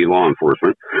wouldn't be law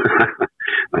enforcement.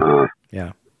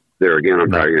 Yeah. There again, I'm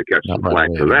probably going to catch some flack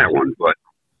for that one, but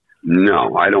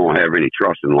no, I don't have any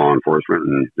trust in law enforcement,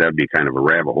 and that'd be kind of a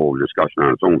rabbit hole discussion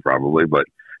on its own probably,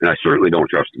 and I certainly don't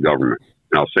trust the government.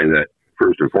 And I'll say that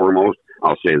first and foremost.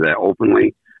 I'll say that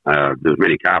openly. There's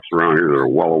many cops around here that are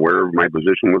well aware of my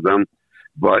position with them,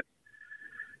 but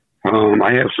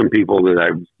I have some people that I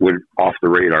would off the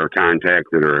radar contact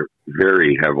that are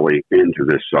very heavily into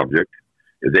this subject.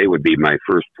 They would be my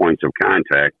first points of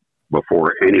contact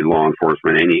before any law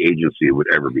enforcement, any agency would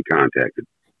ever be contacted.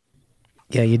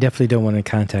 Yeah, you definitely don't want to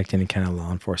contact any kind of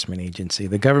law enforcement agency.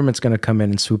 The government's going to come in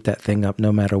and swoop that thing up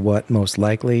no matter what, most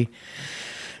likely.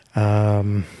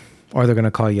 Or they're going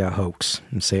to call you a hoax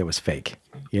and say it was fake,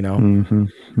 Mm-hmm.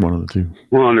 One of the two.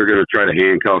 Well, and they're going to try to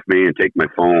handcuff me and take my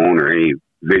phone or any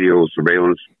video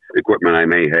surveillance equipment I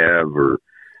may have or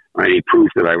any proof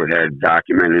that I would have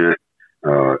documenting it.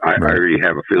 I already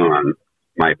have a feeling on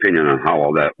my opinion on how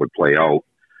all that would play out.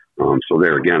 So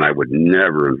there again, I would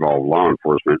never involve law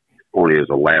enforcement, only as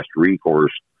a last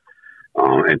recourse,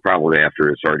 and probably after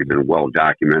it's already been well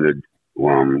documented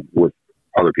with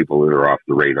other people that are off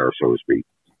the radar, so to speak.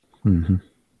 Mm-hmm.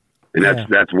 And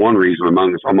that's one reason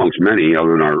amongst many,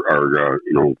 other than our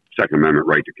Second Amendment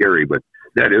right to carry, but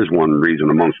that is one reason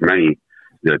amongst many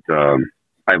that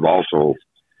I've also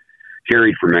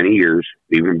carried for many years,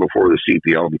 even before the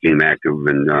CPL became active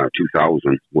in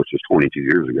 2000, which is 22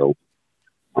 years ago,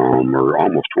 or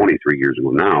almost 23 years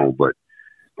ago now. But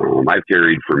I've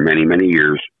carried for many, many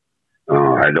years.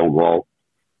 I don't go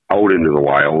out into the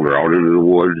wild or out into the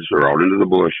woods or out into the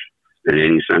bush in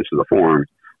any sense of the form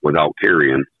without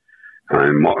carrying.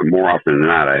 And more often than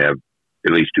not, I have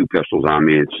at least two pistols on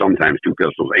me, and sometimes two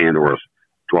pistols and or a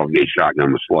 12-gauge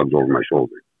shotgun with slugs over my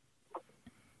shoulder.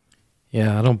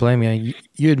 Yeah, I don't blame you.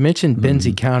 You had mentioned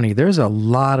Benzie County. There's a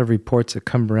lot of reports that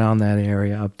come around that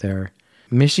area up there.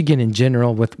 Michigan in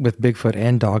general with Bigfoot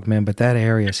and Dogman, but that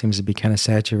area seems to be kind of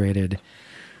saturated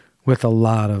with a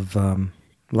lot of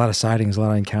sightings, a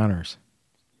lot of encounters.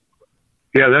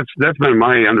 Yeah, that's been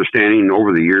my understanding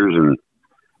over the years and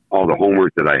all the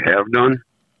homework that I have done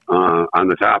on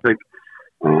the topic,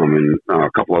 and a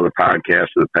couple other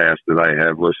podcasts in the past that I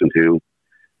have listened to,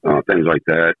 things like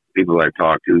that. People that I've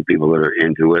talked to, people that are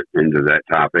into that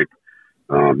topic.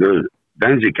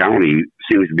 Benzie County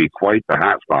seems to be quite the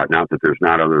hot spot. Not that there's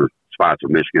not other spots of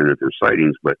Michigan that there's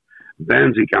sightings, but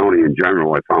Benzie County in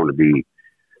general I found to be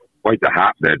quite the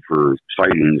hotbed for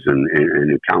sightings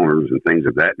and encounters and things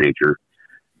of that nature.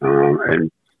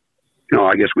 And,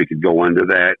 I guess we could go into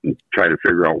that and try to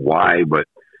figure out why, but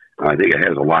I think it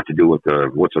has a lot to do with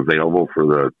what's available for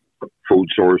the food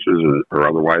sources or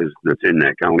otherwise that's in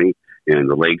that county, and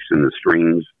the lakes and the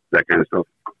streams, that kind of stuff.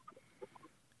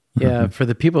 Yeah, for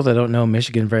the people that don't know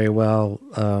Michigan very well,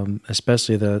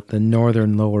 especially the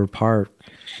northern lower part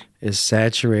is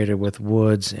saturated with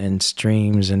woods and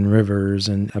streams and rivers,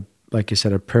 and like you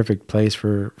said, a perfect place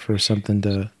for something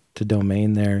to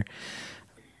domain there.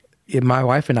 My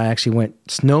wife and I actually went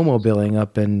snowmobiling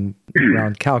up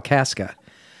around Kalkaska,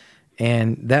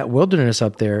 and that wilderness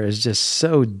up there is just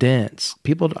so dense.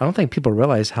 I don't think people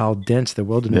realize how dense the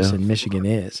wilderness in Michigan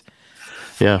is.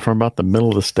 Yeah, from about the middle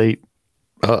of the state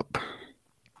up,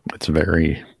 it's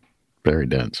very, very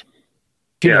dense.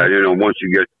 Yeah, once you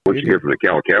get from the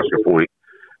Kalkaska point,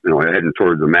 heading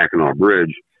toward the Mackinac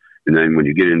Bridge, and then when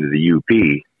you get into the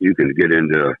UP, you can get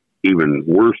into even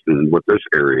worse than what this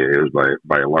area is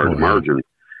by a large margin.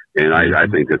 And I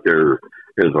think that there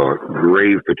is a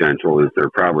grave potential. That there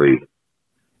are probably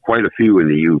quite a few in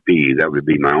the UP. That would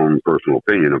be my own personal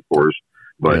opinion, of course.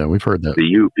 But yeah, we've heard that.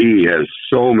 The UP has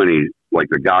so many, like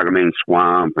the Gagamane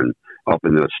Swamp and up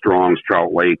in the Strongs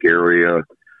Trout Lake area,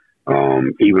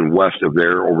 even west of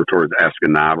there over towards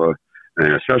Escanaba,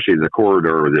 and especially the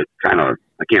corridor that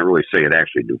I can't really say it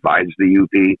actually divides the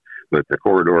UP, but the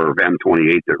corridor of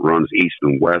M28 that runs east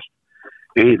and west,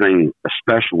 anything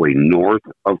especially north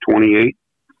of 28,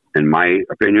 in my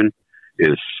opinion,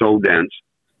 is so dense.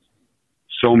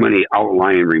 So many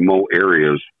outlying remote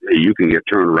areas, you can get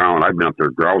turned around. I've been up there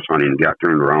grouse hunting and got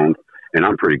turned around, and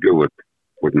I'm pretty good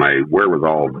with my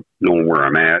wherewithal, knowing where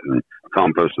I'm at and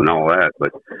compass and all that.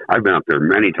 But I've been up there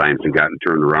many times and gotten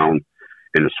turned around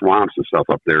in the swamps and stuff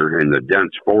up there in the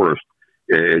dense forest.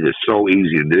 It is so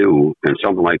easy to do, and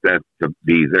something like that, to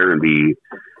be there and be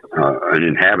an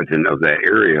inhabitant of that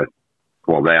area.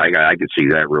 Well, I could see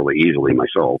that really easily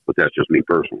myself, but that's just me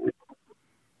personally.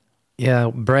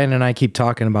 Yeah, Brian and I keep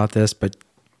talking about this, but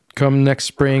come next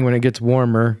spring when it gets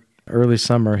warmer, early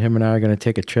summer, him and I are going to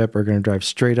take a trip. We're going to drive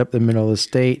straight up the middle of the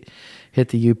state, hit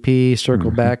the UP,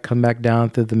 circle back, come back down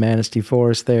through the Manistee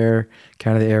Forest there,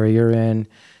 kind of the area you're in,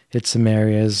 hit some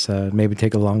areas, maybe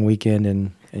take a long weekend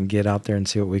and get out there and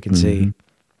see what we can see.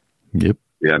 Yep.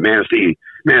 Yeah, Manistee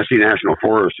National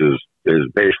Forest is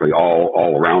basically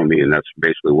all around me, and that's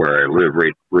basically where I live,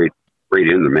 right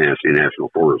in the Manistee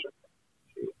National Forest.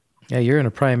 Yeah, you're in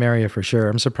a prime area for sure.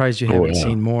 I'm surprised you haven't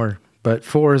seen more, but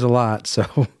 4 is a lot,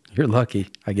 so you're lucky,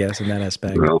 I guess, in that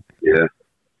aspect. Well, yeah.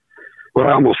 Well,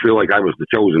 I almost feel like I was the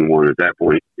chosen one at that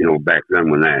point, back then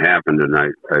when that happened, and I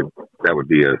that would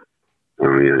be an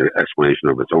explanation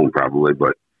of its own probably,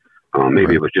 but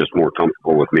maybe it was just more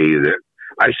comfortable with me that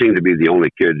I seemed to be the only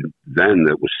kid then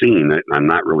that was seeing it, and I'm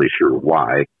not really sure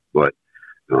why, but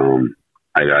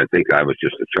I think I was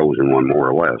just the chosen one, more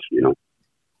or less,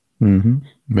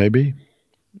 Maybe.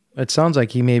 It sounds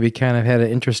like he maybe kind of had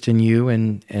an interest in you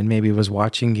and maybe was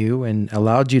watching you and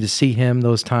allowed you to see him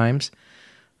those times,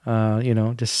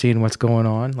 just seeing what's going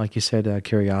on. Like you said,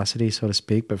 curiosity, so to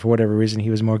speak. But for whatever reason, he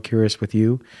was more curious with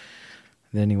you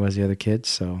than he was the other kids.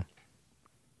 So,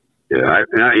 yeah,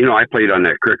 I played on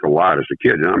that creek a lot as a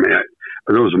kid. I mean,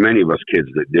 there was many of us kids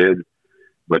that did,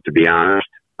 but to be honest,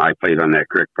 I played on that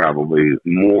creek probably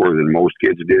more than most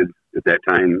kids did at that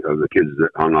time. Of the kids that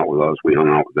hung out with us, we hung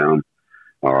out with them,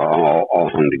 all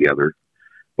hung together.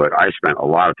 But I spent a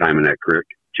lot of time in that creek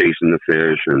chasing the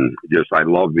fish, and I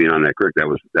loved being on that creek. That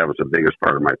was the biggest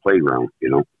part of my playground,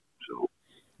 So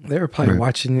they were probably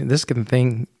watching this kind of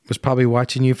thing. Was probably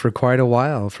watching you for quite a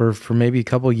while, for maybe a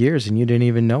couple of years, and you didn't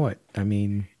even know it. I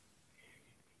mean,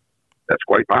 that's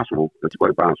quite possible.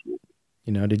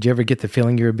 Did you ever get the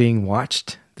feeling you were being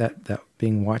watched? That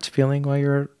being watched feeling while you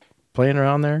were playing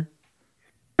around there?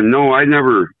 No, I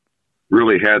never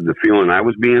really had the feeling I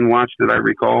was being watched that I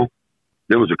recall.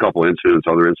 There was a couple other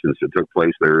incidents that took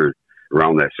place there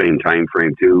around that same time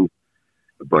frame too.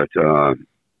 But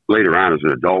later on as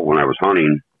an adult, when I was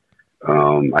hunting,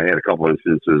 I had a couple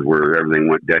instances where everything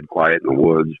went dead quiet in the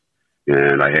woods,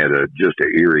 and I had just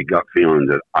an eerie gut feeling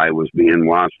that I was being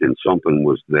watched and something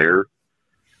was there.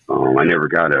 I never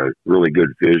got a really good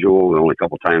visual. The only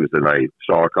couple times that I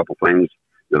saw a couple things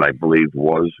that I believed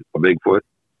was a Bigfoot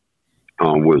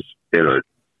was at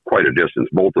quite a distance.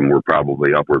 Both of them were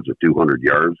probably upwards of 200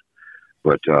 yards.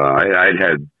 But I'd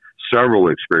had several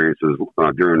experiences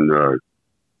during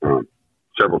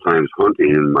several times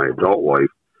hunting in my adult life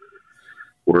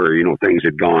where, things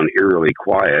had gone eerily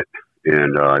quiet,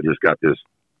 and I just got this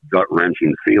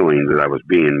gut-wrenching feeling that I was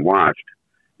being watched.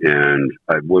 And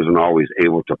I wasn't always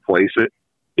able to place it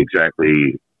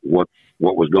exactly what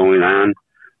was going on,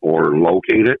 or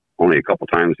locate it. Only a couple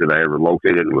times did I ever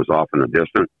locate it, and it was off in the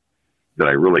distance that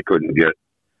I really couldn't get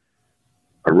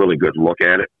a really good look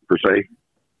at it per se.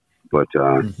 But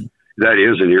that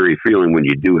is an eerie feeling when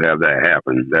you do have that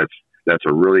happen. That's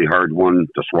a really hard one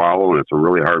to swallow, and it's a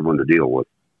really hard one to deal with.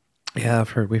 Yeah,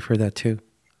 we've heard that too.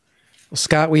 Well,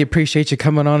 Scott, we appreciate you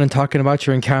coming on and talking about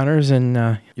your encounters and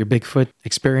your Bigfoot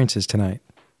experiences tonight.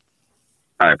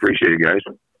 I appreciate it, guys.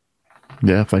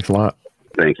 Yeah, thanks a lot.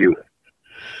 Thank you.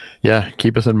 Yeah,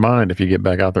 keep us in mind if you get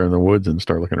back out there in the woods and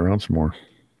start looking around some more.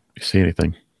 If you see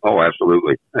anything. Oh,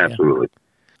 absolutely. Absolutely.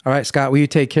 Yeah. All right, Scott, will you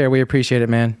take care? We appreciate it,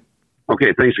 man.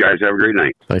 Okay, thanks, guys. Have a great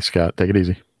night. Thanks, Scott. Take it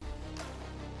easy.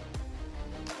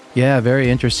 Yeah, very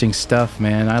interesting stuff,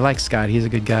 man. I like Scott. He's a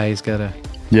good guy. He's got a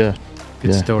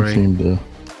good story.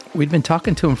 We'd been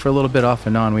talking to him for a little bit off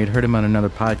and on. We'd heard him on another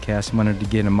podcast and wanted to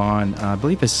get him on. I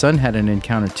believe his son had an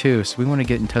encounter too, so we want to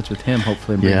get in touch with him,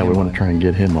 hopefully. Yeah, we want to try and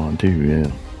get him on too,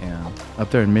 yeah. Yeah. Up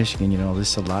there in Michigan,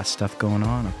 there's a lot of stuff going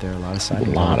on up there. A lot of sightings.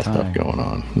 A lot of stuff going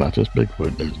on. Not just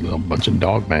Bigfoot. There's a bunch of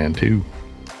Dogman too.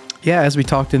 Yeah, as we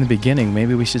talked in the beginning,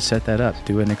 maybe we should set that up.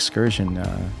 Do an excursion.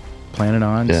 Plan it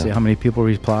on. See how many people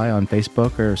reply on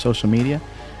Facebook or social media.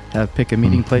 Pick a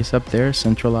meeting place up there,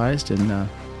 centralized, and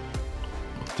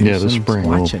this spring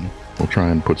we'll try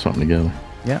and put something together.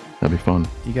 Yeah, that'd be fun.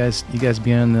 You guys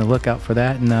be on the lookout for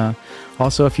that. And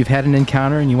also, if you've had an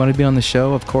encounter and you want to be on the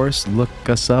show, of course, look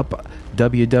us up,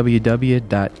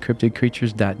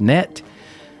 www.cryptidcreatures.net.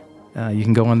 You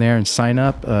can go on there and sign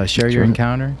up, share your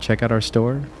encounter, check out our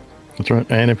store. That's right.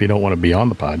 And if you don't want to be on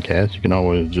the podcast, you can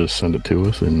always just send it to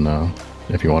us, and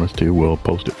if you want us to, we'll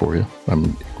post it for you.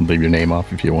 Leave your name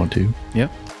off if you want to.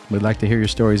 Yep. We'd like to hear your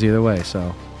stories either way.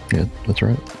 So. Yeah, that's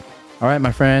right. All right,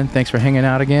 my friend. Thanks for hanging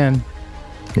out again.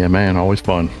 Yeah, man. Always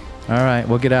fun. All right.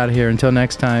 We'll get out of here. Until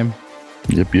next time.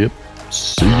 Yep.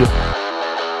 See ya.